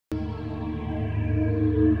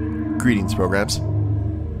Greetings, programs.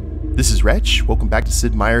 This is Wretch. Welcome back to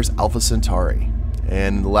Sid Meier's Alpha Centauri.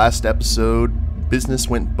 And in the last episode, business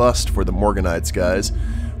went bust for the Morganites guys.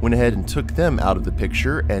 Went ahead and took them out of the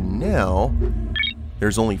picture, and now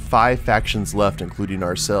there's only 5 factions left, including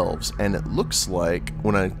ourselves. And it looks like,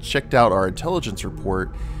 when I checked out our intelligence report,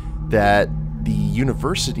 that the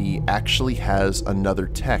university actually has another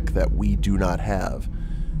tech that we do not have.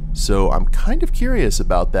 So I'm kind of curious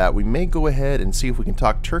about that. We may go ahead and see if we can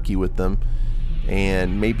talk turkey with them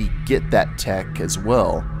and maybe get that tech as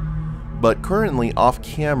well. But currently, off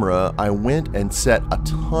camera, I went and set a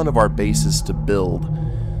ton of our bases to build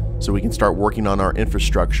so we can start working on our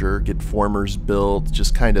infrastructure, get formers built,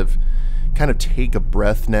 just kind of take a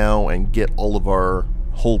breath now and get all of our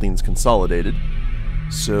holdings consolidated.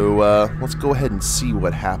 So let's go ahead and see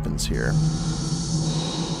what happens here.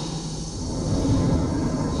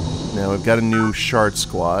 Now we've got a new shard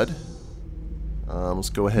squad. Let's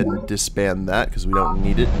go ahead and disband that because we don't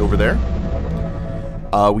need it over there.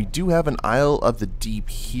 We do have an Isle of the Deep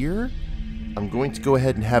here. I'm going to go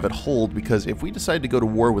ahead and have it hold because if we decide to go to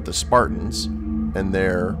war with the Spartans and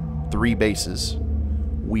their 3 bases,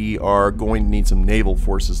 we are going to need some naval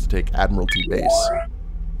forces to take Admiralty Base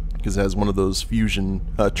because it has one of those fusion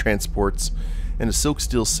transports and a Silk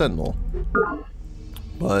Steel Sentinel.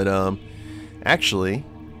 But actually,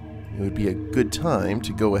 it would be a good time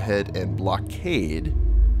to go ahead and blockade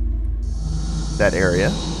that area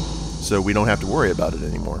so we don't have to worry about it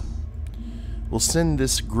anymore. We'll send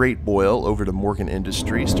this Great Boil over to Morgan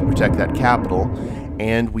Industries to protect that capital,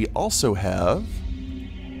 and we also have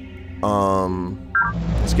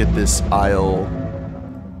let's get this isle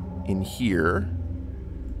in here,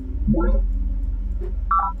 and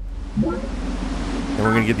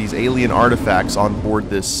we're gonna get these alien artifacts on board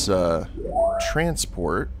this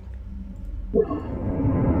transport.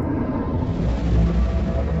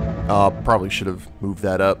 Probably should have moved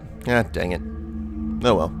that up. Dang it.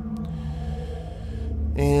 Oh well.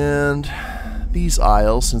 And these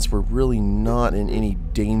isles, since we're really not in any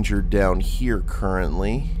danger down here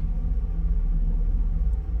currently,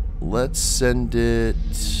 let's send it...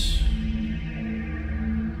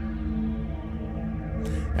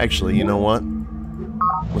 Actually, you know what?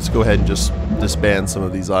 Let's go ahead and just disband some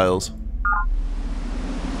of these isles.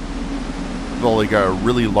 We've only got a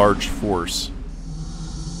really large force.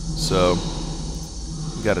 So,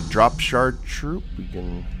 we got a drop shard troop. We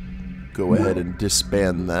can go ahead and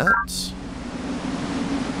disband that.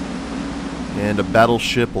 And a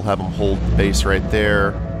battleship, we'll have them hold the base right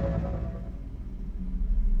there.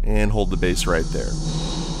 And hold the base right there.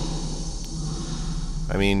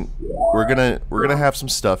 I mean, we're gonna have some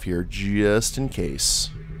stuff here just in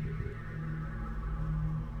case.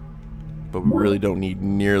 But we really don't need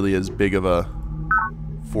nearly as big of a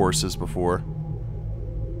force as before.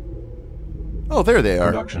 Oh, there they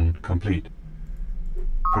are. Production complete.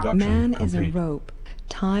 Production Man complete. is a rope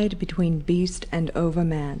tied between beast and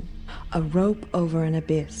overman, a rope over an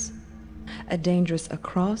abyss. A dangerous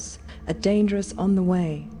across, a dangerous on the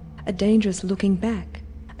way, a dangerous looking back,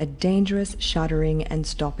 a dangerous shuddering and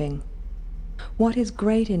stopping. What is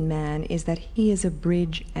great in man is that he is a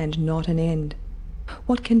bridge and not an end.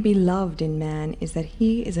 What can be loved in man is that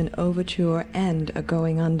he is an overture and a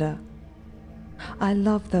going under. I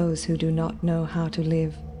love those who do not know how to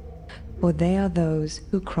live, for they are those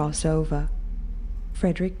who cross over.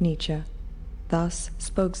 Friedrich Nietzsche. Thus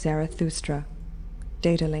spoke Zarathustra.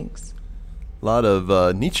 Data links. A lot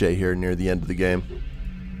of Nietzsche here near the end of the game.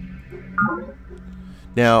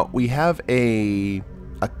 Now, we have a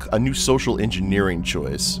new social engineering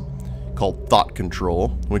choice called Thought Control,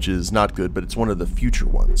 which is not good, but it's one of the future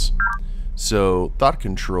ones. So, Thought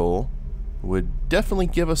Control would definitely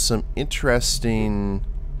give us some interesting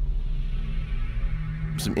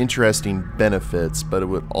benefits, but it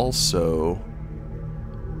would also...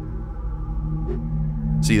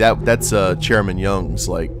 See, that's Chairman Young's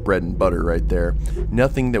like bread and butter right there.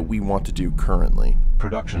 Nothing that we want to do currently.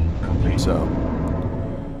 Production complete. So,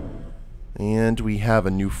 and we have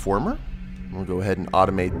a new former. We'll go ahead and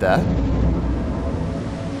automate that.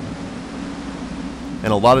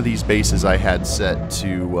 And a lot of these bases I had set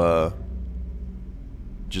to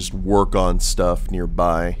just work on stuff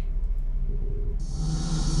nearby.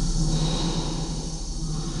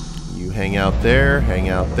 You hang out there, hang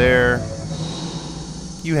out there.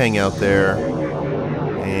 You hang out there,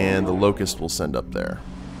 and the Locust will send up there.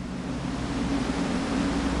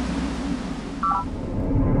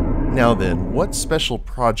 Now then, what special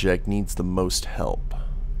project needs the most help?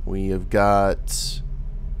 We have got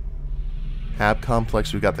Hab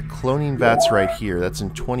Complex, we've got the cloning vats right here. That's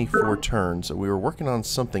in 24 turns. We were working on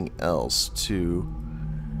something else too.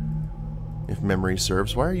 if memory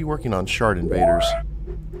serves. Why are you working on shard invaders?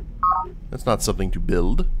 That's not something to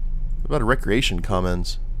build. What about a recreation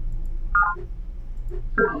commons?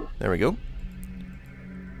 There we go.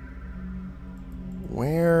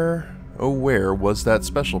 Where, oh where was that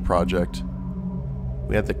special project?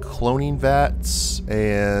 We had the cloning vats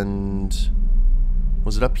and...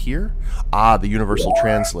 was it up here? Ah, the universal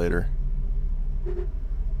translator.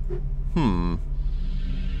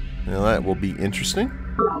 Now that will be interesting.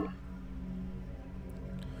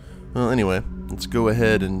 Well, anyway, let's go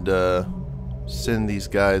ahead and send these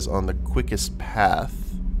guys on the quickest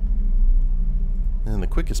path. And the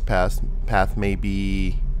quickest path may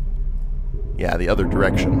be... yeah, the other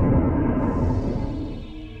direction.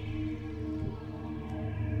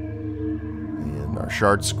 And our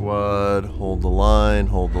shard squad, hold the line,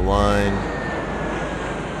 hold the line.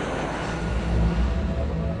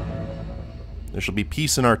 There shall be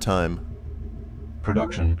peace in our time.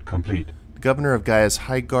 Production complete. The governor of Gaia's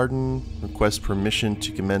High Garden requests permission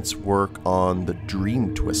to commence work on the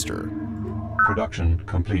Dream Twister. Production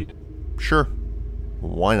complete. Sure.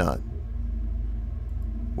 Why not?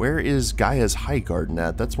 Where is Gaia's High Garden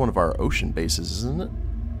at? That's one of our ocean bases, isn't it?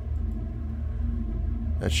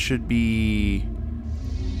 That should be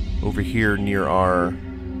over here near our...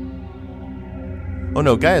 oh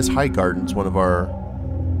no, Gaia's High Garden's one of our...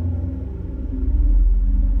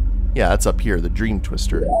 yeah, that's up here, the Dream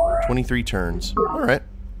Twister. 23 turns. Alright.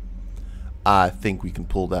 I think we can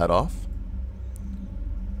pull that off.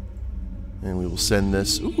 And we will send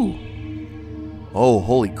this... ooh! Oh,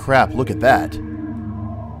 holy crap, look at that.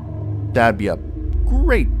 That'd be a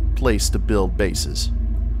great place to build bases.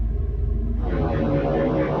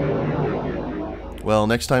 Well,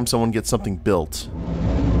 next time someone gets something built,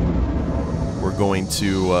 we're going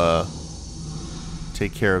to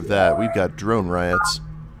take care of that. We've got drone riots.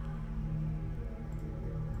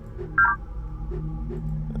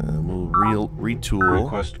 We'll retool.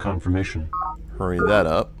 Request confirmation. Hurry that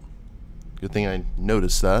up. Good thing I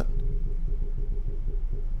noticed that.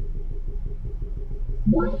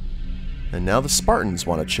 And now the Spartans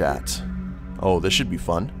want to chat. Oh, this should be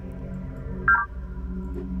fun.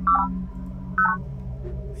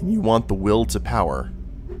 And you want the will to power?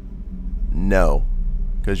 No,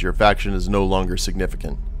 because your faction is no longer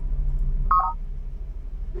significant.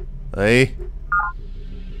 Hey?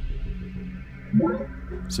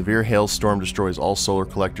 Severe hailstorm destroys all solar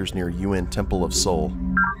collectors near UN Temple of Sol.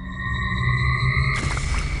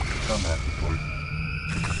 Combat report.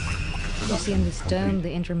 You see in this dome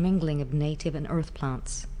the intermingling of native and earth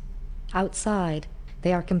plants. Outside,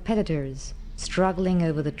 they are competitors, struggling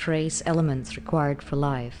over the trace elements required for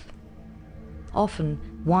life.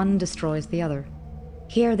 Often, one destroys the other.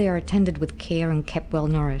 Here they are attended with care and kept well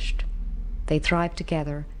nourished. They thrive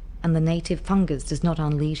together, and the native fungus does not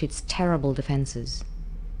unleash its terrible defenses.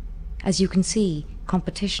 As you can see,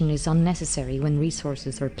 competition is unnecessary when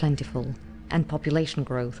resources are plentiful, and population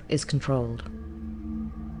growth is controlled.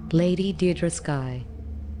 Lady Deirdre Sky,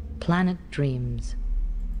 Planet Dreams.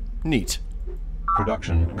 Neat.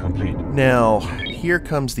 Production complete. Now, here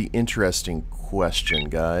comes the interesting question,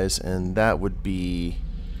 guys, and that would be...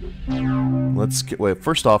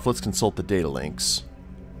 first off, let's consult the data links.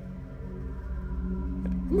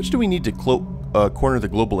 How much do we need to corner the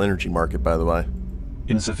global energy market, by the way?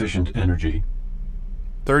 Insufficient energy.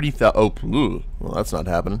 30,000... oh, well, that's not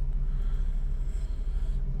happening.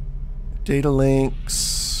 Data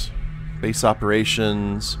links... base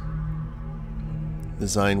operations,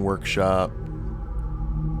 design workshop,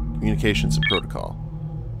 communications and protocol.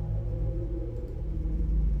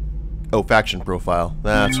 Oh, faction profile.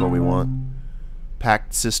 That's what we want.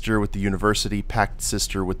 Pact sister with the university, pact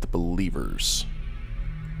sister with the believers.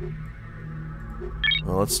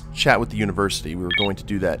 Well, let's chat with the university. We were going to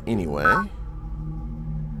do that anyway.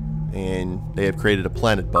 And they have created a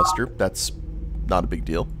planet buster. That's not a big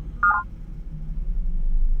deal.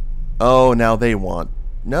 Oh, now they want...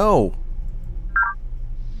 no!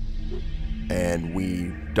 And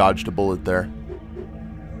we dodged a bullet there.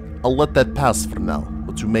 I'll let that pass for now,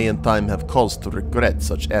 but you may in time have cause to regret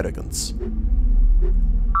such arrogance.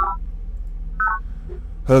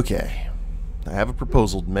 Okay. I have a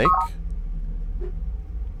proposal to make.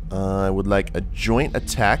 I would like a joint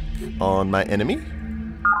attack on my enemy.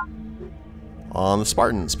 On the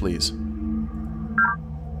Spartans, please.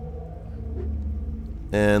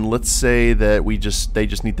 And let's say that they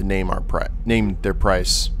just need to name their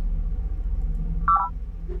price.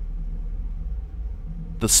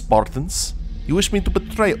 The Spartans? You wish me to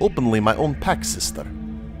betray openly my own pack sister?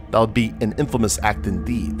 That would be an infamous act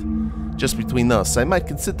indeed. Just between us, I might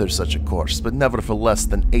consider such a course, but never for less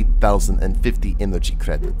than 8,050 energy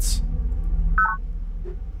credits.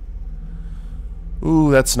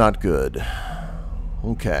 Ooh, that's not good.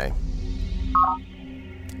 Okay.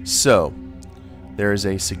 So, there is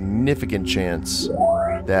a significant chance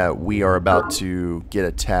that we are about to get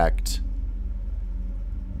attacked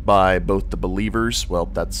by both the believers, well,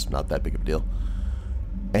 that's not that big of a deal,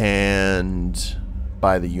 and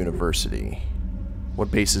by the university. What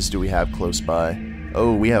bases do we have close by?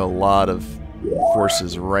 Oh, we have a lot of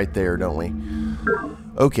forces right there, don't we?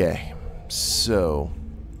 Okay, so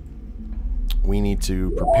we need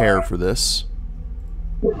to prepare for this.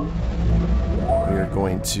 We are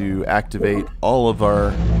going to activate all of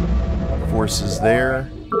our forces there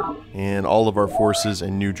and all of our forces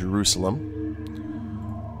in New Jerusalem.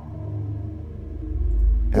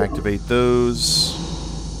 Activate those.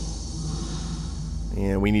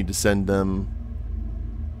 And we need to send them...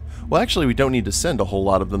 Well, actually, we don't need to send a whole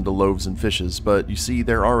lot of them to loaves and fishes, but you see,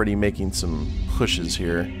 they're already making some pushes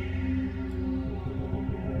here.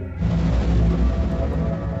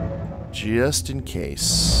 Just in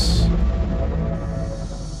case.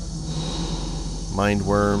 Mind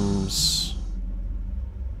worms.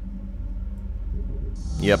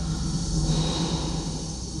 Yep.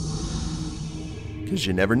 Because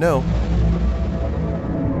you never know.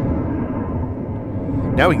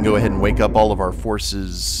 Now we can go ahead and wake up all of our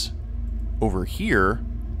forces over here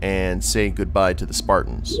and say goodbye to the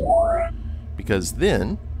Spartans. Because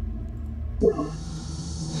then,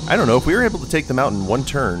 I don't know, if we were able to take them out in one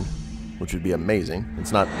turn, which would be amazing.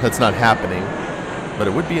 That's not happening, but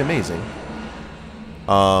it would be amazing.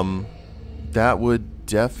 That would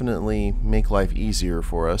definitely make life easier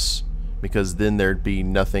for us, because then there'd be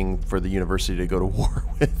nothing for the university to go to war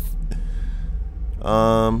with.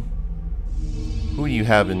 Who do you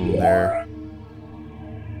have in there?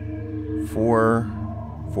 4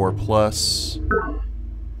 plus.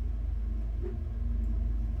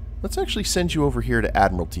 Let's actually send you over here to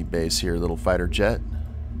Admiralty Base here, little fighter jet.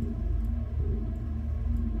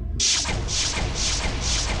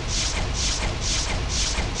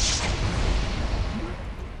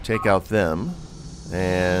 Take out them.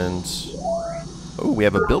 And... oh, we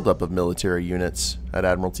have a buildup of military units at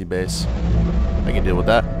Admiralty Base. I can deal with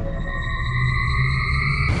that.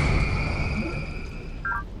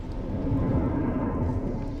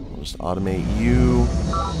 We'll just automate you.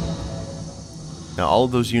 Now, all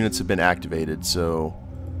of those units have been activated, so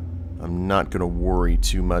I'm not going to worry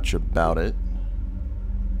too much about it.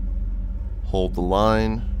 Hold the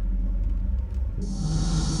line.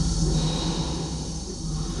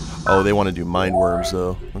 Oh, they want to do mind worms,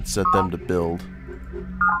 though. Let's set them to build.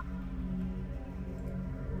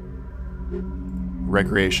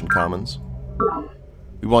 Recreation Commons.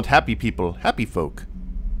 We want happy people, happy folk.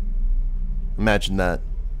 Imagine that.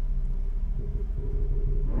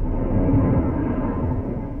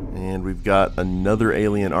 And we've got another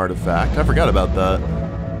alien artifact. I forgot about that.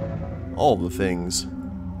 All the things.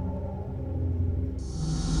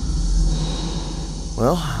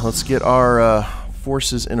 Well, let's get our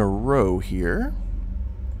forces in a row here.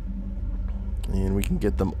 And we can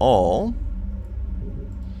get them all.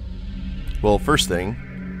 Well, first thing,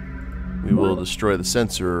 we will destroy the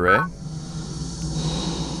sensor array.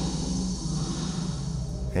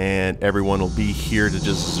 And everyone will be here to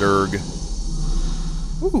just zerg.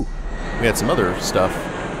 Ooh, we had some other stuff.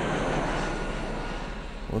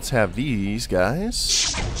 Let's have these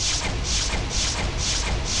guys.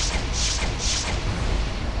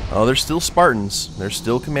 Oh, they're still Spartans. They're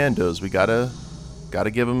still commandos. We gotta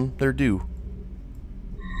give them their due.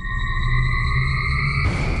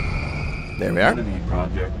 There we are. Enemy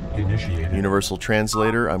project initiated. Universal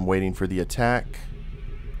translator. I'm waiting for the attack.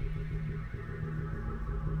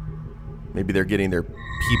 Maybe they're getting their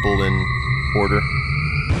people in order.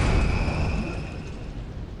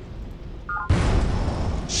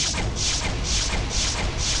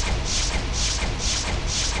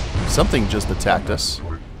 Something just attacked us.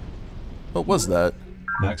 What was that?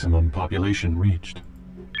 Maximum population reached.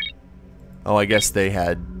 Oh, I guess they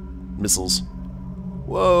had missiles.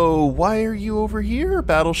 Whoa, why are you over here,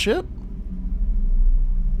 battleship?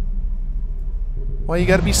 Why you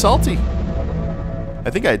gotta be salty? I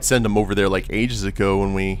think I'd send them over there like ages ago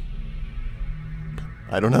when we...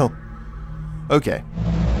 I don't know. Okay.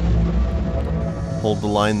 Hold the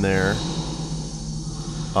line there.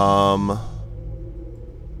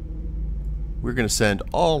 We're gonna send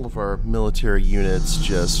all of our military units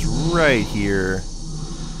just right here.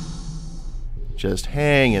 Just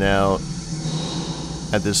hanging out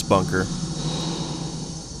at this bunker.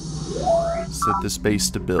 Set this base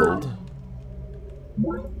to build.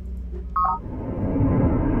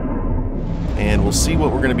 And we'll see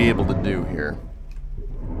what we're going to be able to do here.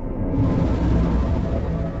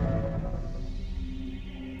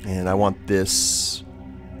 And I want this.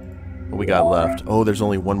 What we got left? Oh, there's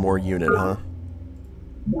only one more unit, huh?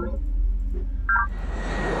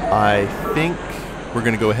 I think we're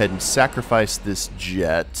going to go ahead and sacrifice this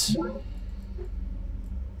jet.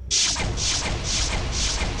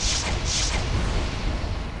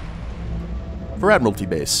 For Admiralty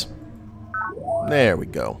Base. There we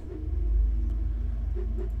go.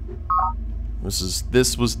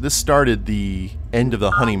 This started the end of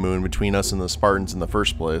the honeymoon between us and the Spartans in the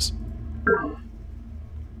first place.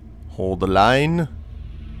 Hold the line.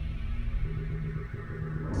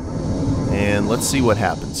 And let's see what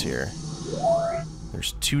happens here.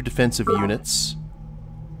 There's 2 defensive units.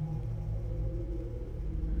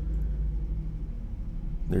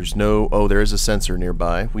 There's no... Oh, there is a sensor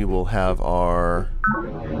nearby. We will have our...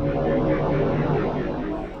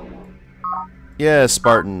 Yeah,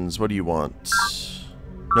 Spartans, what do you want?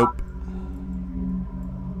 Nope.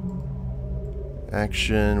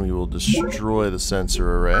 Action, we will destroy the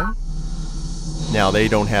sensor array. Now, they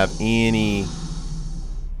don't have any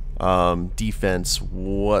defense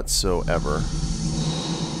whatsoever.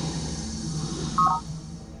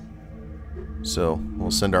 So, we'll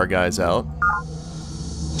send our guys out.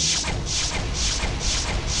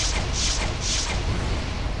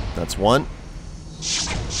 That's 1.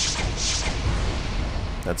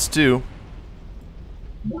 That's 2.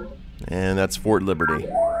 And that's Fort Liberty.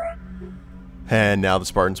 And now the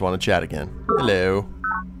Spartans want to chat again. Hello.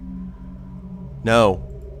 No.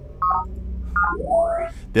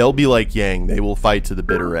 They'll be like Yang. They will fight to the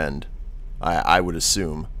bitter end. I would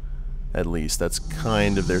assume. At least. That's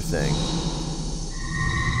kind of their thing.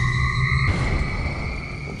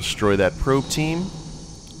 We'll destroy that probe team.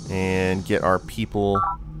 And get our people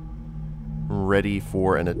ready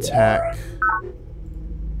for an attack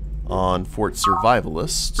on Fort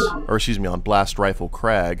Survivalist. Or excuse me, on Blast Rifle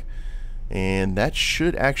Crag. And that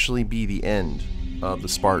should actually be the end of the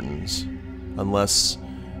Spartans. Unless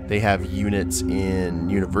they have units in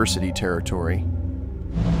University territory.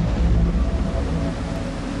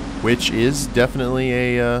 Which is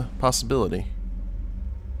definitely a possibility.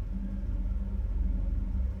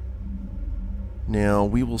 Now,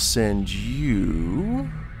 we will send you...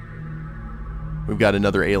 We've got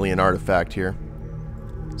another alien artifact here.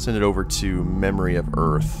 Send it over to Memory of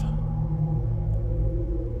Earth.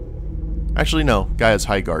 Actually, no. Gaia's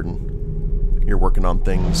High Garden. You're working on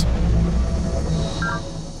things.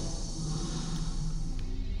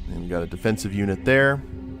 And we got a defensive unit there.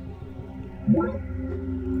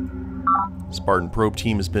 Spartan probe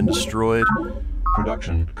team has been destroyed.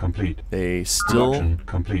 Production complete. They still... Production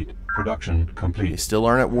complete. Production complete. They still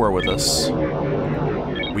aren't at war with us.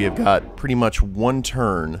 We have got pretty much 1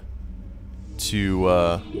 turn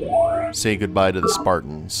to say goodbye to the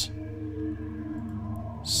Spartans.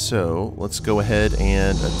 So, let's go ahead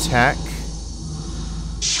and attack.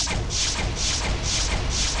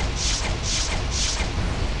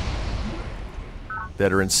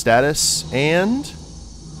 Veteran status, and...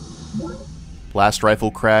 Blast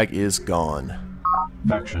Rifle Crag is gone.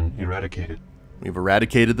 Faction eradicated. We've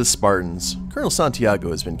eradicated the Spartans. Colonel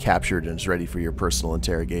Santiago has been captured and is ready for your personal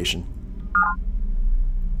interrogation.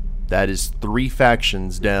 That is 3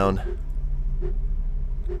 factions down.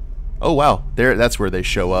 Oh wow, that's where they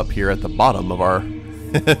show up here at the bottom of our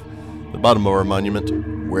the bottom of our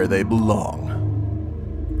monument, where they belong.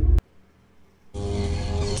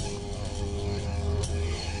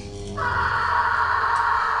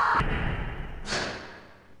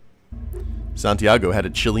 Santiago had a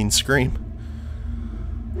chilling scream.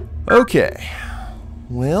 Okay.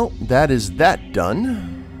 Well, that is that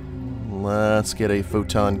done. Let's get a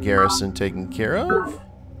photon garrison taken care of.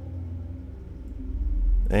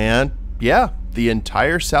 And, yeah, the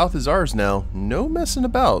entire south is ours now. No messing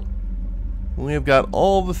about. We have got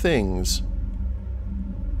all the things,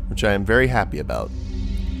 which I am very happy about.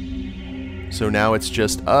 So now it's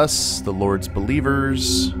just us, the Lord's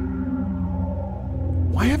Believers.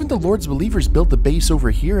 Why haven't the Lord's Believers built the base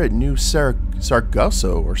over here at New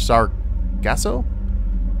Sargasso, or Sargasso?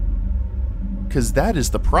 Because that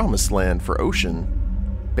is the promised land for ocean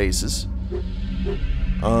bases.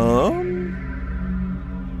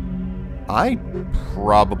 I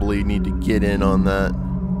probably need to get in on that.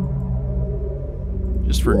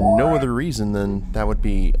 Just for no other reason than that would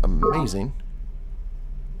be amazing.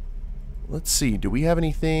 Let's see, do we have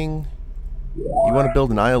anything? You want to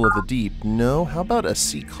build an Isle of the Deep? No? How about a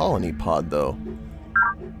sea colony pod, though?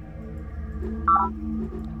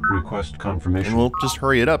 Request confirmation. And we'll just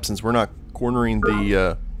hurry it up since we're not cornering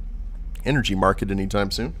the energy market anytime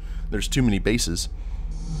soon. There's too many bases.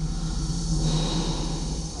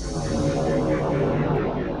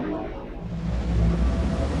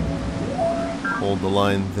 hold the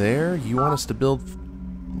line there. You want us to build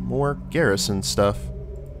more garrison stuff.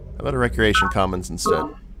 How about a recreation commons instead?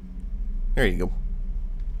 There you go.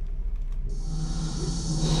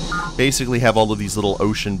 Basically have all of these little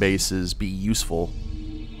ocean bases be useful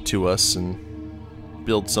to us and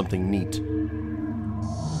build something neat. And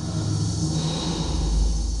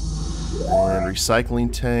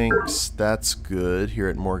recycling tanks, that's good here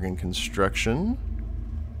at Morgan Construction.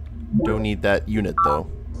 Don't need that unit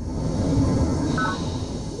though.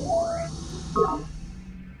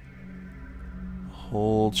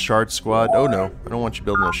 Hold shard squad. Oh no, I don't want you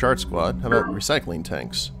building a shard squad. How about recycling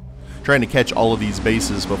tanks? Trying to catch all of these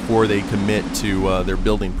bases before they commit to their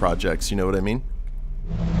building projects, you know what I mean?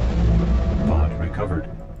 Pod recovered.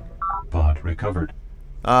 Pod recovered.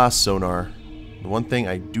 Ah, sonar. The one thing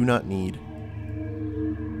I do not need.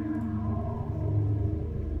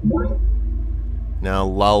 Now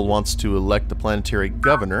Lal wants to elect a planetary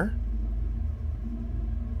governor.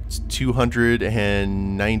 It's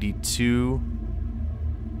 292.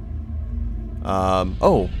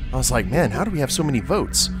 Oh, I was like, man, how do we have so many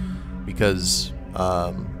votes? Because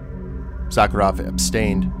Sakharov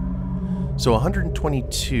abstained. So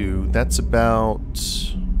 122, that's about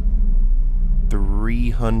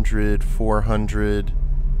 300, 400.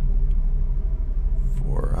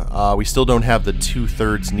 We still don't have the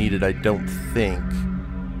 2/3 needed, I don't think.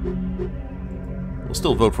 We'll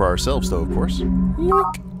still vote for ourselves, though, of course.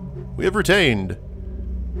 Yoink! We have retained.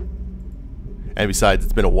 And besides,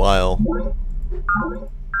 it's been a while.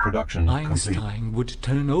 Production complete. Einstein would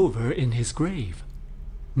turn over in his grave.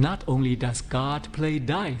 Not only does God play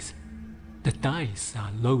dice, the dice are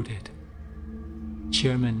loaded.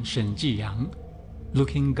 Chairman Shen Jiyang,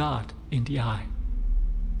 looking God in the eye.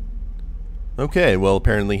 Okay, well,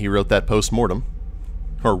 apparently he wrote that post-mortem.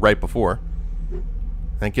 Or right before.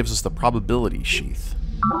 That gives us the probability sheath.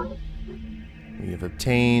 We have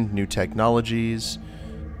obtained new technologies.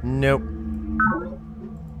 Nope.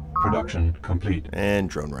 Production complete. And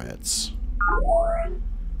drone riots.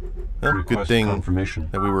 Well, good Request thing confirmation.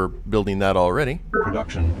 that we were building that already.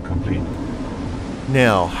 Production complete.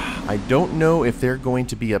 Now, I don't know if they're going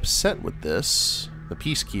to be upset with this, the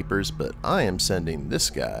peacekeepers, but I am sending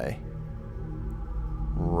this guy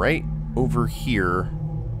right over here.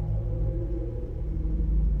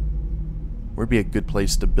 Where'd be a good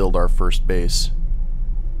place to build our first base?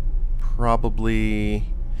 Probably...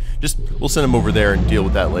 we'll send him over there and deal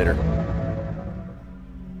with that later.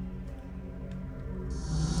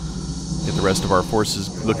 Get the rest of our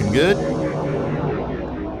forces looking good.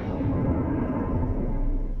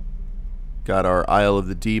 Got our Isle of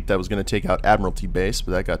the Deep. That was going to take out Admiralty Base,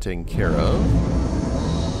 but that got taken care of.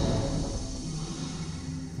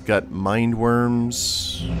 Got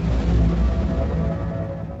Mindworms.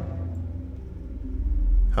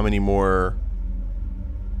 How many more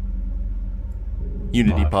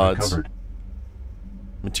Unity pods? Recovered.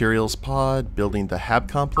 Materials pod, building the Hab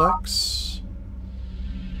complex.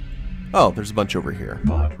 Oh, there's a bunch over here.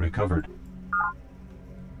 Pod recovered.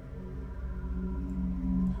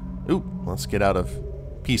 Ooh, let's get out of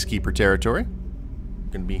Peacekeeper territory.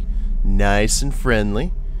 Gonna be nice and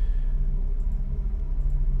friendly.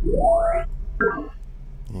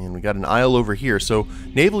 And we got an isle over here, so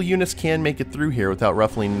naval units can make it through here without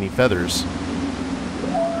ruffling any feathers.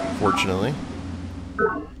 Fortunately.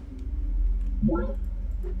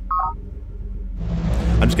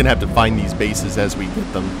 I'm just gonna have to find these bases as we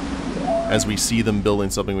get them. As we see them building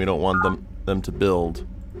something we don't want them to build.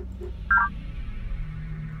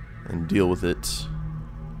 And deal with it.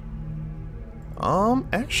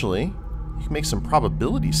 Actually, you can make some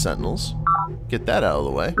probability sentinels. Get that out of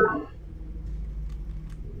the way.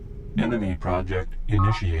 Enemy project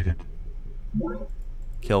initiated.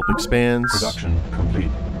 Kelp expands. Production complete.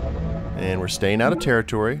 And we're staying out of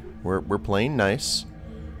territory. We're playing nice.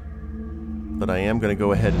 But I am going to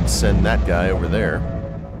go ahead and send that guy over there.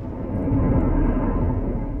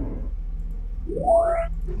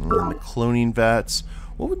 And the cloning vats.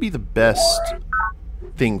 What would be the best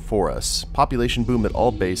thing for us? Population boom at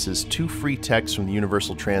all bases. 2 free techs from the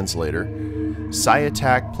Universal Translator. Psi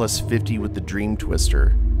attack plus 50 with the Dream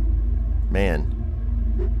Twister. Man.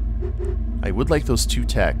 I would like those 2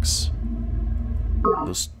 techs.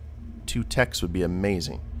 Those 2 techs would be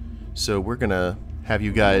amazing. So we're going to have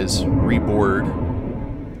you guys reboard.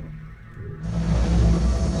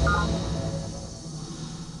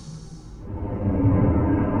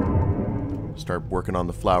 Start working on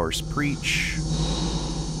the Flowers Preach.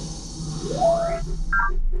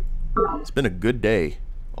 It's been a good day,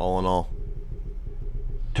 all in all.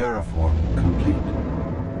 Terraform complete.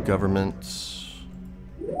 Government.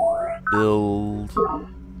 Build.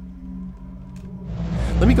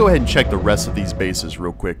 Let me go ahead and check the rest of these bases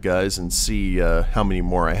real quick, guys, and see how many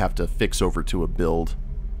more I have to fix over to a build.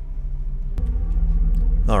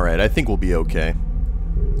 Alright, I think we'll be okay.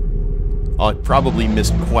 I probably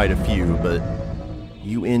missed quite a few, but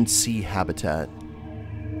UNC habitat.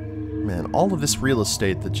 Man, all of this real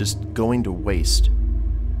estate that's just going to waste.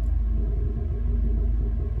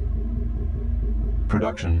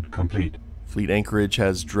 Production complete. Fleet Anchorage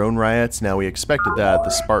has drone riots. Now we expected that.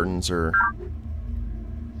 The Spartans are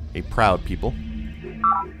a proud people.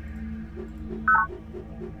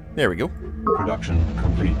 There we go. Production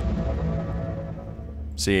complete.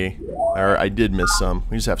 See, I did miss some.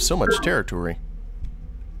 We just have so much territory.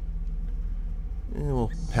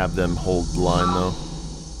 We'll have them hold the line, though.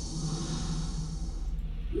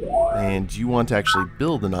 And you want to actually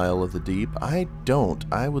build an Isle of the Deep? I don't.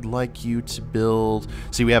 I would like you to build...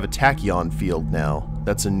 See, we have a tachyon field now.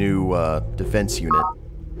 That's a new defense unit,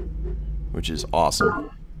 which is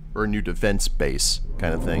awesome. Or a new defense base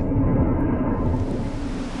kind of thing.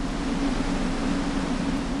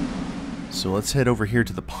 So let's head over here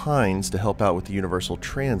to the Pines to help out with the Universal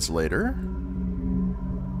Translator.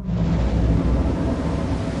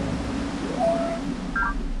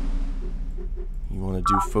 You want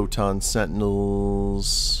to do Photon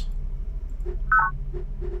Sentinels.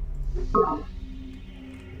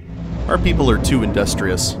 Our people are too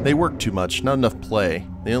industrious. They work too much, not enough play.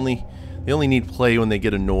 They only need play when they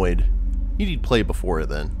get annoyed. You need play before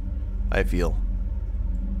then, I feel.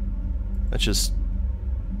 That's just,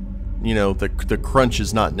 you know, the crunch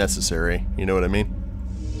is not necessary. You know what I mean?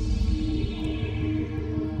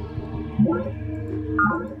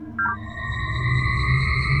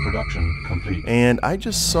 Production complete. And I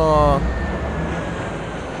just saw...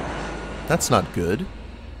 That's not good.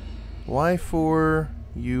 Why for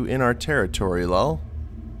you in our territory, lol?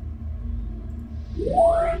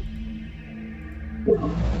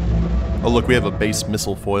 Oh look, we have a base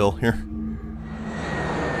missile foil here.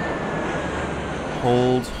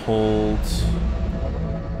 Hold.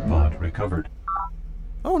 Mod recovered.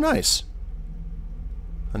 Oh, nice.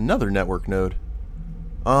 Another network node.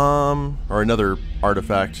 Or another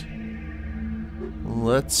artifact.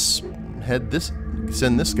 Let's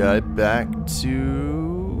send this guy back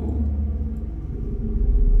to...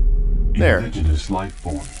 There. Indigenous life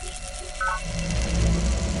forms.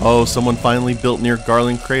 Oh, someone finally built near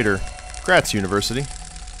Garland Crater. Congrats, University.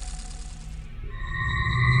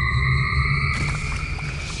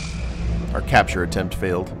 Our capture attempt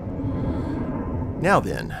failed. Now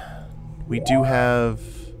then, we do have...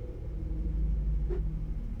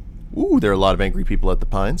 Ooh, there are a lot of angry people at the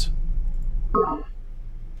Pines.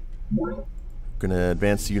 Gonna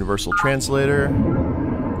advance the Universal Translator.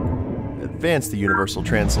 Advance the Universal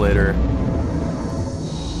Translator.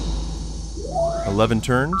 11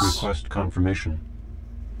 turns. Request confirmation.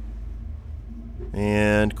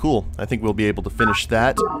 And cool. I think we'll be able to finish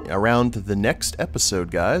that around the next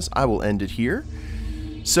episode, guys. I will end it here.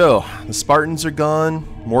 So, the Spartans are gone,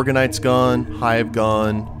 Morganite's gone, Hive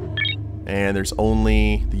gone, and there's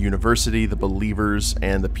only the University, the Believers,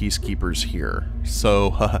 and the Peacekeepers here.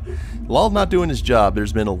 So, Lal not doing his job.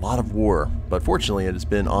 There's been a lot of war, but fortunately it has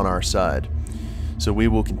been on our side. So we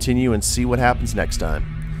will continue and see what happens next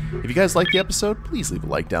time. If you guys liked the episode, please leave a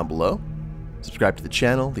like down below. Subscribe to the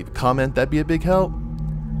channel, leave a comment, that'd be a big help.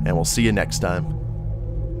 And we'll see you next time.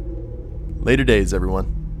 Later days,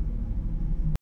 everyone.